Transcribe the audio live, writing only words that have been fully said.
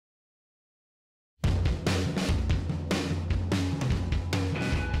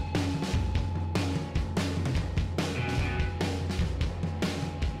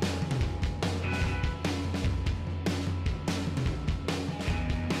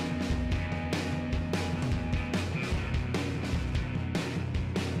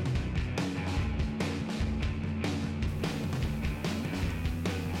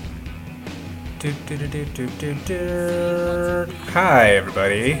Hi,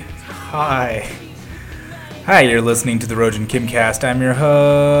 everybody. Hi, you're listening to the Rojan Kimcast. I'm your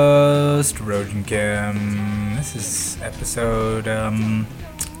host, Rojan Kim. This is episode,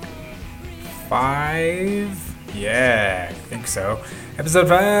 5? Yeah, I think so. Episode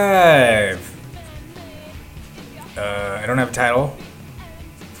 5! I don't have a title.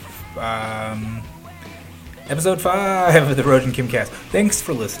 Episode 5 of the Rojan Kimcast. Thanks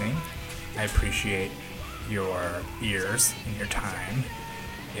for listening. I appreciate your ears and your time,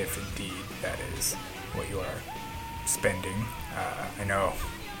 if indeed that is what you are spending. I know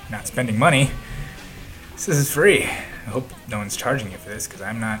I'm not spending money. This is free. I hope no one's charging you for this, because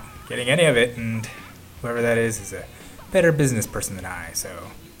I'm not getting any of it, and whoever that is a better business person than I,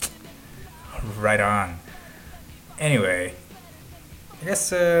 so right on. Anyway, I guess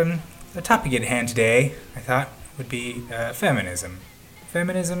the topic at hand today, I thought, would be feminism.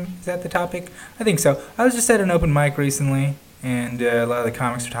 Feminism, is that the topic? I think so. I was just at an open mic recently, and a lot of the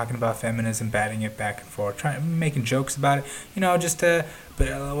comics are talking about feminism, batting it back and forth, making jokes about it.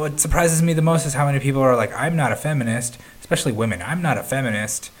 But what surprises me the most is how many people are like, I'm not a feminist, especially women. I'm not a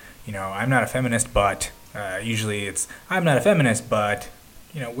feminist. I'm not a feminist, but usually it's, I'm not a feminist, but,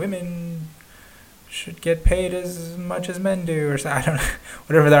 women should get paid as much as men do, or so, I don't know,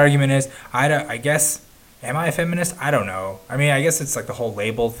 whatever the argument is. I guess, am I a feminist? I don't know. I mean, I guess it's like the whole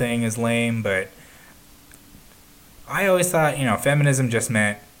label thing is lame, but I always thought, feminism just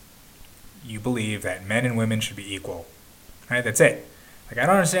meant you believe that men and women should be equal. Right? That's it. Like, I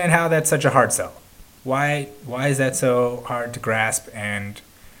don't understand how that's such a hard sell. Why is that so hard to grasp and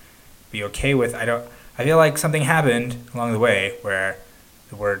be okay with? I feel like something happened along the way where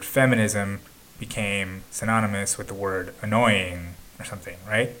the word feminism became synonymous with the word annoying or something,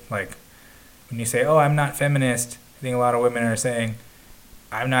 right? Like, when you say, oh, I'm not feminist, I think a lot of women are saying,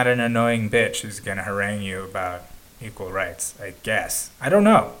 I'm not an annoying bitch who's going to harangue you about equal rights, I guess. I don't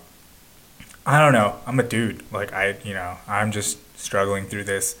know. I'm a dude. Like, I'm just struggling through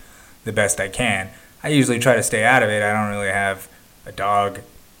this the best I can. I usually try to stay out of it. I don't really have a dog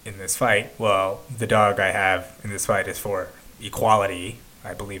in this fight. Well, the dog I have in this fight is for equality.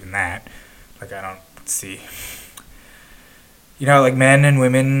 I believe in that. Like, I don't see... like men and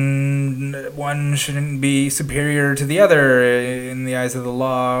women, one shouldn't be superior to the other in the eyes of the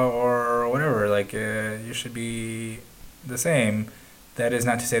law or whatever. Like, you should be the same. That is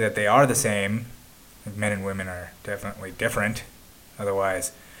not to say that they are the same. Like, men and women are definitely different.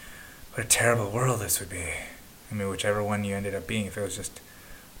 Otherwise, what a terrible world this would be. I mean, whichever one you ended up being, if it was just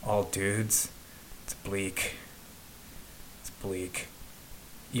all dudes, it's bleak. It's bleak.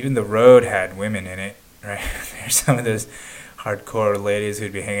 Even The Road had women in it, right? There's some of those hardcore ladies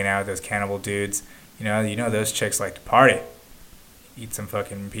who'd be hanging out with those cannibal dudes. Those chicks like to party. Eat some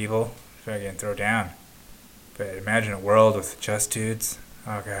fucking people. Fucking throw down. But imagine a world with just dudes.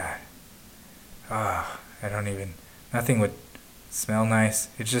 Oh, God. Nothing would smell nice.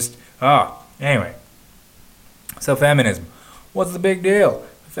 It's just, anyway. So feminism. What's the big deal?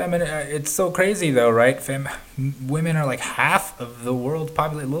 It's so crazy though, right? Women are like half of the world's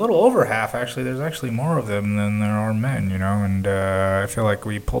population, a little over half actually. There's actually more of them than there are men, and I feel like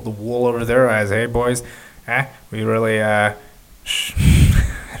we pulled the wool over their eyes. Hey, boys, we really, I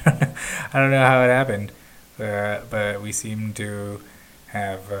don't know how it happened, but we seem to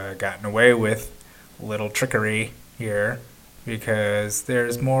have gotten away with a little trickery here because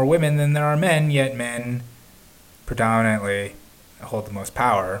there's more women than there are men, yet men predominantly hold the most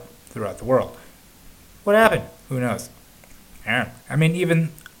power throughout the world. What happened? Who knows? I mean, even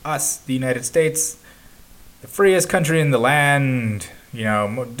us, the United States, the freest country in the land,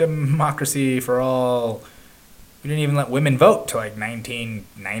 democracy for all. We didn't even let women vote till like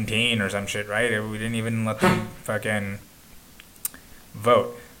 1919 or some shit, right? We didn't even let them fucking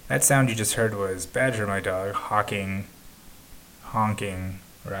vote. That sound you just heard was Badger, my dog, honking,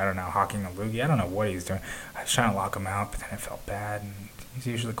 or I don't know, hawking a loogie. I don't know what he's doing. I was trying to lock him out, but then I felt bad, and he's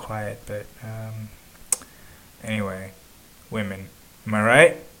usually quiet, but anyway, women. Am I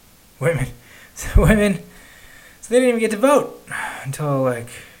right? Women. So they didn't even get to vote until, like,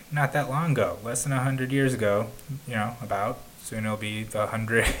 not that long ago, less than 100 years ago, about. Soon it'll be the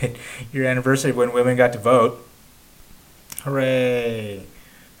 100-year anniversary of when women got to vote. Hooray.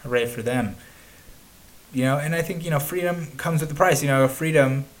 Hooray for them. And I think, freedom comes with the price.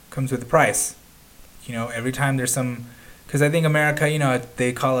 Freedom comes with the price. Every time there's some... Because I think America,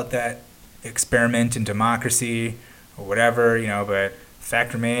 they call it that experiment in democracy or whatever, but the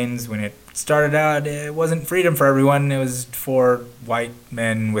fact remains, when it started out, it wasn't freedom for everyone. It was for white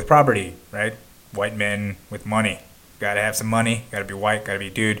men with property, right? White men with money. Got to have some money. Got to be white. Got to be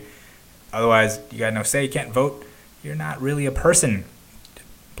a dude. Otherwise, you got no say. You can't vote. You're not really a person.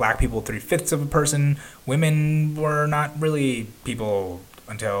 Black people, 3/5 of a person. Women were not really people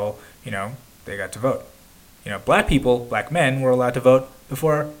until, they got to vote. Black people, black men, were allowed to vote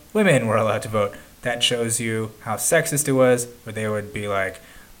before women were allowed to vote. That shows you how sexist it was, where they would be like,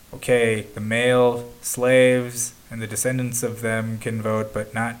 okay, the male slaves and the descendants of them can vote,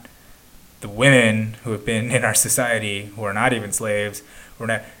 but not the women who have been in our society, who are not even slaves.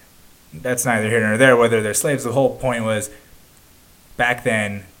 That's neither here nor there, whether they're slaves. The whole point was, back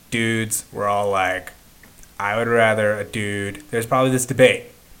then, dudes were all like, I would rather a dude. There's probably this debate.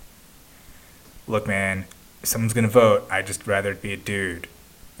 Look, man, if someone's going to vote, I'd just rather it be a dude.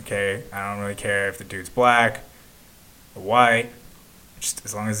 Okay? I don't really care if the dude's black or white, just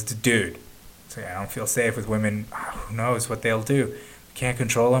as long as it's a dude. So I don't feel safe with women. Who knows what they'll do? You can't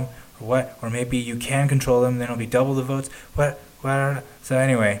control them or what? Or maybe you can control them, then it'll be double the votes. What? So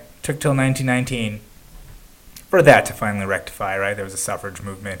anyway, took till 1919 for that to finally rectify, right? There was a suffrage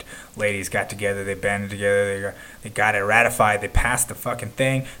movement. Ladies got together. They banded together. They got it ratified. They passed the fucking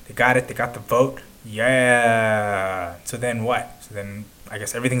thing. They got it. They got the vote. Yeah. So then what? So then I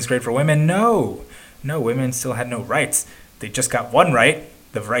guess everything's great for women? No, women still had no rights. They just got one right,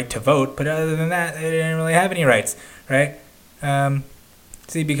 the right to vote. But other than that, they didn't really have any rights, right?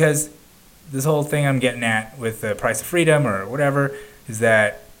 See, because this whole thing I'm getting at with the price of freedom or whatever is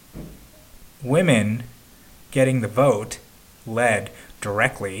that women getting the vote led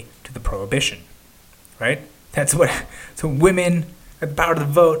directly to the Prohibition, right? So women had the power to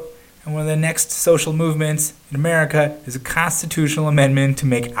vote, and one of the next social movements in America is a constitutional amendment to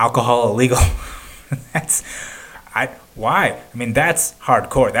make alcohol illegal. Why? I mean, that's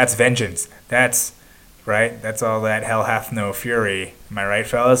hardcore. That's vengeance. That's, right? That's all that hell hath no fury. Am I right,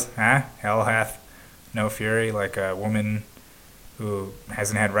 fellas? Huh? Hell hath no fury, like a woman who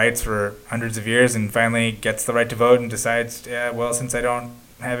hasn't had rights for hundreds of years and finally gets the right to vote and decides, yeah, well, since I don't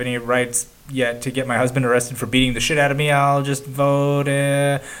have any rights yet to get my husband arrested for beating the shit out of me, I'll just vote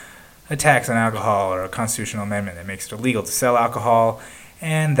a tax on alcohol or a constitutional amendment that makes it illegal to sell alcohol,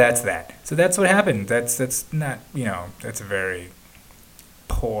 and that's that. So that's what happened. That's not, that's a very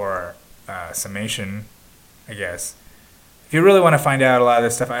poor summation, I guess. If you really want to find out a lot of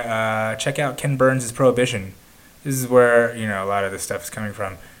this stuff, check out Ken Burns' Prohibition. This is where, a lot of this stuff is coming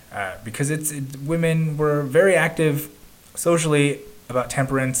from. Because women were very active socially about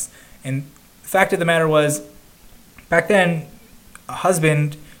temperance. And the fact of the matter was, back then, a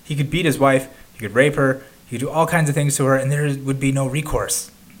husband, he could beat his wife, he could rape her, he could do all kinds of things to her, and there would be no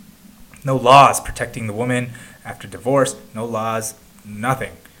recourse. No laws protecting the woman after divorce, no laws,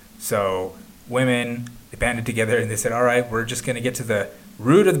 nothing. So women, they banded together and they said, all right, we're just going to get to the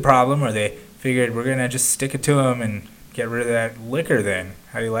root of the problem, or they figured we're going to just stick it to them and get rid of that liquor then.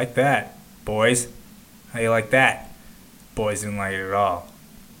 How do you like that, boys? How do you like that? Boys didn't like it at all.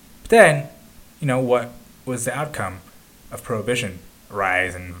 But then, what was the outcome of Prohibition?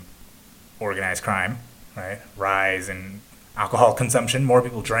 Rise in organized crime, right? Rise in alcohol consumption. More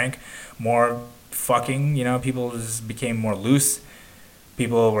people drank. More fucking, people just became more loose.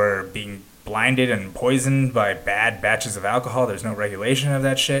 People were being blinded and poisoned by bad batches of alcohol. There's no regulation of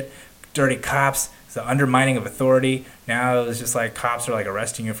that shit. Dirty cops, the undermining of authority. Now it's just like cops are like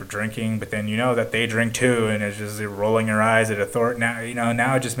arresting you for drinking, but then that they drink too, and it's just rolling your eyes at authority.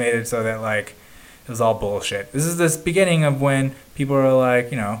 Now it just made it so that like it was all bullshit. This is this beginning of when people are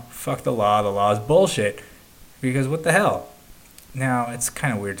like, fuck the law is bullshit, because what the hell? Now it's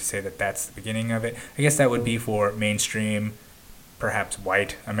kind of weird to say that that's the beginning of it. I guess that would be for mainstream, perhaps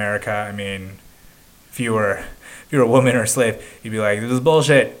white America. I mean, if you were a woman or a slave, you'd be like, this is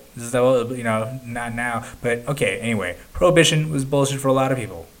bullshit. This is not now. But okay, anyway, Prohibition was bullshit for a lot of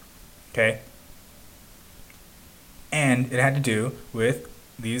people. Okay? And it had to do with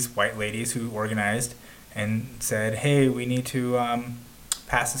these white ladies who organized and said, hey, we need to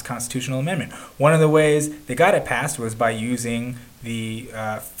pass this constitutional amendment. One of the ways they got it passed was by using the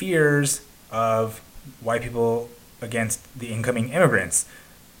fears of white people against the incoming immigrants.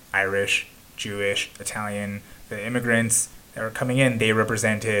 Irish, Jewish, Italian, the immigrants that were coming in, they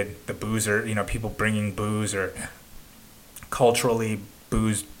represented the boozer, people bringing booze or culturally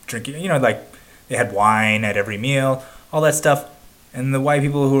booze drinking, like they had wine at every meal, all that stuff. And the white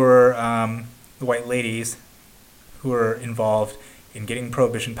people who were, the white ladies who were involved in getting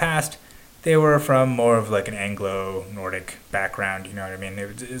Prohibition passed, they were from more of like an Anglo-Nordic background, you know what I mean?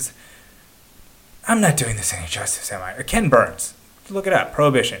 I'm not doing this any justice, am I? Ken Burns, look it up,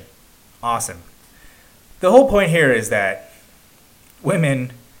 Prohibition, awesome. The whole point here is that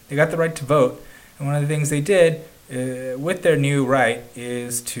women, they got the right to vote, and one of the things they did with their new right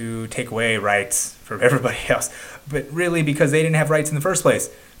is to take away rights from everybody else. But really, because they didn't have rights in the first place.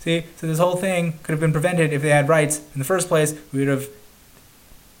 See, so this whole thing could have been prevented if they had rights in the first place. We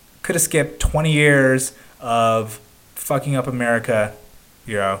could have skipped 20 years of fucking up America,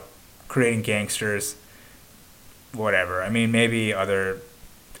 creating gangsters, whatever. I mean, maybe other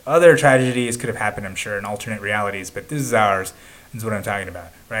tragedies could have happened, I'm sure, in alternate realities, but this is ours. This is what I'm talking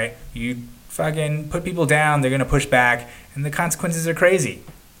about, right? You fucking put people down, they're going to push back, and the consequences are crazy.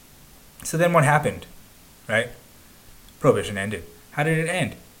 So then what happened, right? Prohibition ended. How did it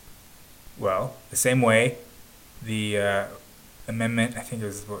end? Well, the same way the amendment, I think it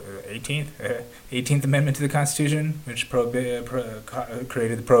was the 18th Amendment to the Constitution, which created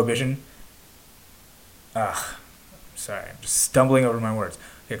the prohibition. Sorry, I'm just stumbling over my words.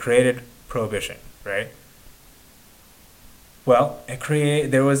 It created prohibition, right? Well,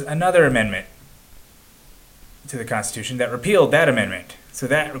 there was another amendment to the Constitution that repealed that amendment. So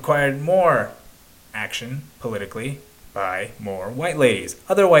that required more action politically by more white ladies,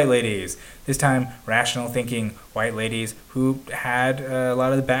 other white ladies. This time, rational thinking white ladies who had a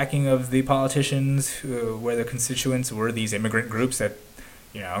lot of the backing of the politicians, where the constituents were these immigrant groups that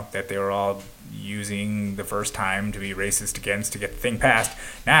they were all using the first time to be racist against to get the thing passed.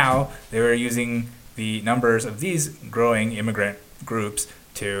 Now they were using the numbers of these growing immigrant groups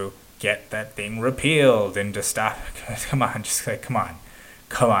to get that thing repealed and to stop. Come on.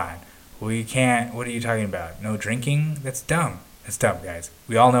 We can't. What are you talking about? No drinking? That's dumb. That's dumb, guys.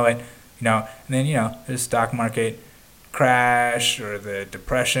 We all know it. And then the stock market crash or the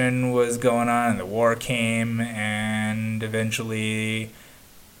depression was going on and the war came, and eventually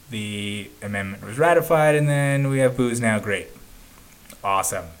the amendment was ratified, and then we have booze now. Great.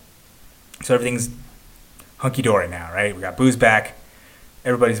 Awesome. So everything's hunky-dory now, right? We got booze back.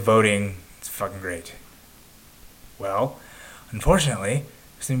 Everybody's voting. It's fucking great. Well, unfortunately,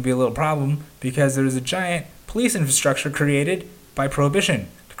 there seemed to be a little problem because there was a giant police infrastructure created by Prohibition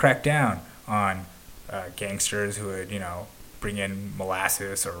to crack down on gangsters who would, bring in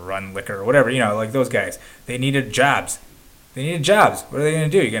molasses or run liquor or whatever, like those guys. They needed jobs. What are they going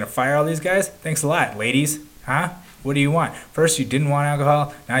to do? You're going to fire all these guys? Thanks a lot, ladies. Huh? What do you want? First you didn't want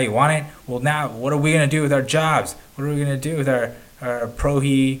alcohol, now you want it? Well, now what are we going to do with our jobs? What are we going to do with our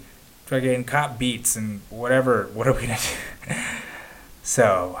pro-he fucking cop beats and whatever? What are we going to do?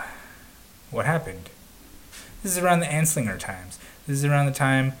 So, what happened? This is around the Anslinger times. This is around the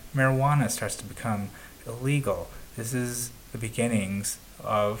time marijuana starts to become illegal. This is the beginnings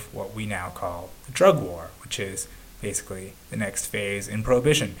of what we now call the drug war, which is basically the next phase in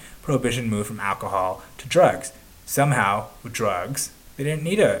Prohibition. Prohibition moved from alcohol to drugs. Somehow, with drugs, they didn't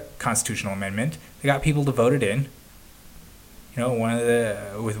need a constitutional amendment. They got people to vote it in.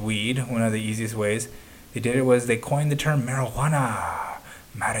 With weed, one of the easiest ways they did it was they coined the term marijuana.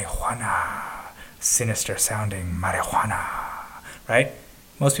 Sinister sounding marijuana, right?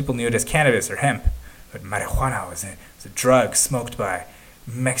 Most people knew it as cannabis or hemp, but marijuana was a drug smoked by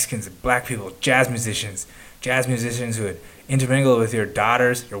Mexicans and black people, jazz musicians who would intermingle with your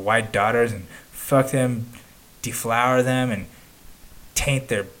white daughters, and fuck them, deflower them, and taint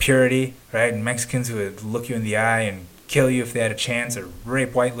their purity, right? And Mexicans who would look you in the eye and kill you if they had a chance, or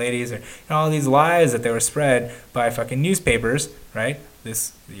rape white ladies, or all these lies that they were spread by fucking newspapers, right?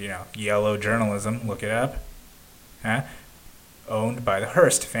 This, yellow journalism, look it up, huh? Owned by the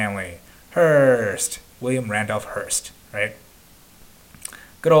Hearst family. William Randolph Hearst, right?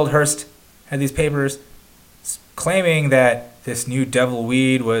 Good old Hearst had these papers claiming that this new devil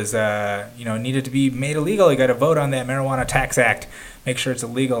weed was, needed to be made illegal. You got to vote on that Marijuana Tax Act, make sure it's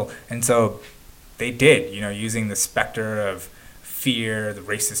illegal. And so they did, using the specter of fear, the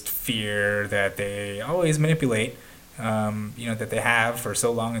racist fear that they always manipulate, that they have for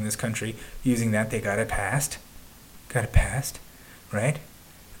so long in this country. Using that, they got it passed, right?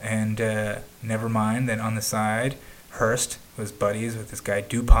 And never mind that on the side, Hearst was buddies with this guy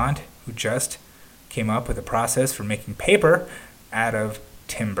DuPont, who just came up with a process for making paper out of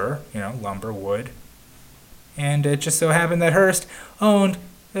timber, lumber, wood. And it just so happened that Hearst owned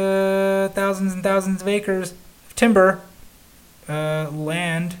thousands and thousands of acres of timber,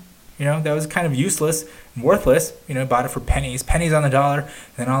 land, that was kind of useless and worthless. Bought it for pennies on the dollar. And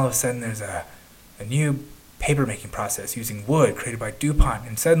then all of a sudden there's a new paper-making process using wood created by DuPont,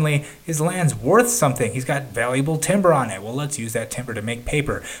 and suddenly his land's worth something. He's got valuable timber on it. Well, let's use that timber to make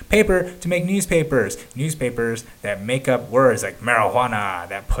paper to make newspapers that make up words like marijuana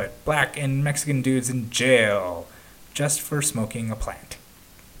that put black and Mexican dudes in jail just for smoking a plant.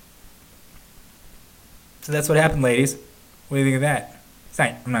 So that's what happened, ladies. What do you think of that?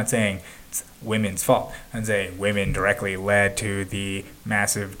 I'm not saying it's women's fault. And say women directly led to the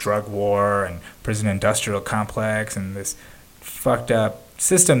massive drug war and prison industrial complex and this fucked up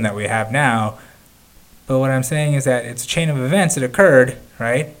system that we have now. But what I'm saying is that it's a chain of events that occurred,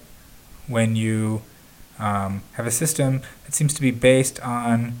 right? When you have a system that seems to be based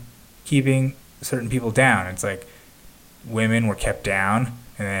on keeping certain people down. It's like women were kept down,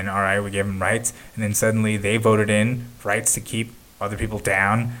 and then, all right, we gave them rights, and then suddenly they voted in rights to keep other people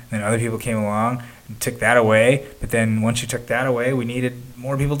down, and then other people came along and took that away. But then once you took that away, we needed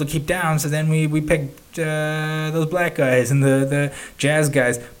more people to keep down, so then we picked those black guys and the jazz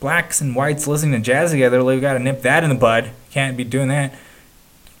guys. Blacks and whites listening to jazz together, we got to nip that in the bud. Can't be doing that.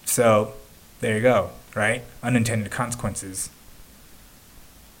 So there you go, right? Unintended consequences.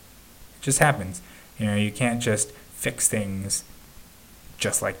 It just happens. You can't just fix things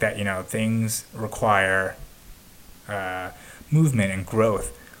just like that. Things require movement and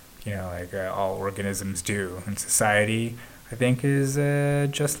growth, like all organisms do. And society, I think, is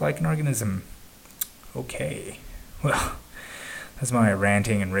just like an organism. Okay. Well, that's my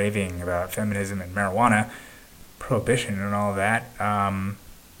ranting and raving about feminism and marijuana, prohibition and all of that.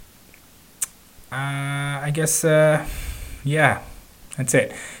 I guess, yeah, that's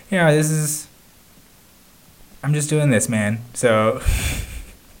it. I'm just doing this, man. So,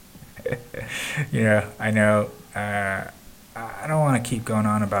 I know, I don't want to keep going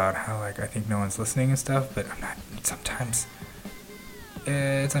on about how, I think no one's listening and stuff, but sometimes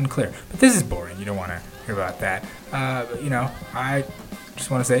it's unclear. But this is boring. You don't want to hear about that. But, I just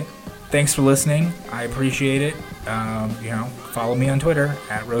want to say thanks for listening. I appreciate it. Follow me on Twitter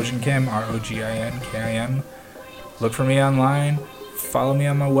at RoginKim, ROGINKIM. Look for me online. Follow me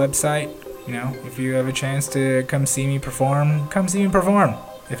on my website. If you have a chance to come see me perform, come see me perform.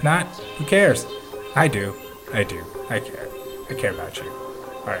 If not, who cares? I do. I care. I care about you.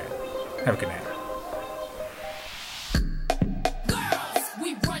 All right. Have a good night.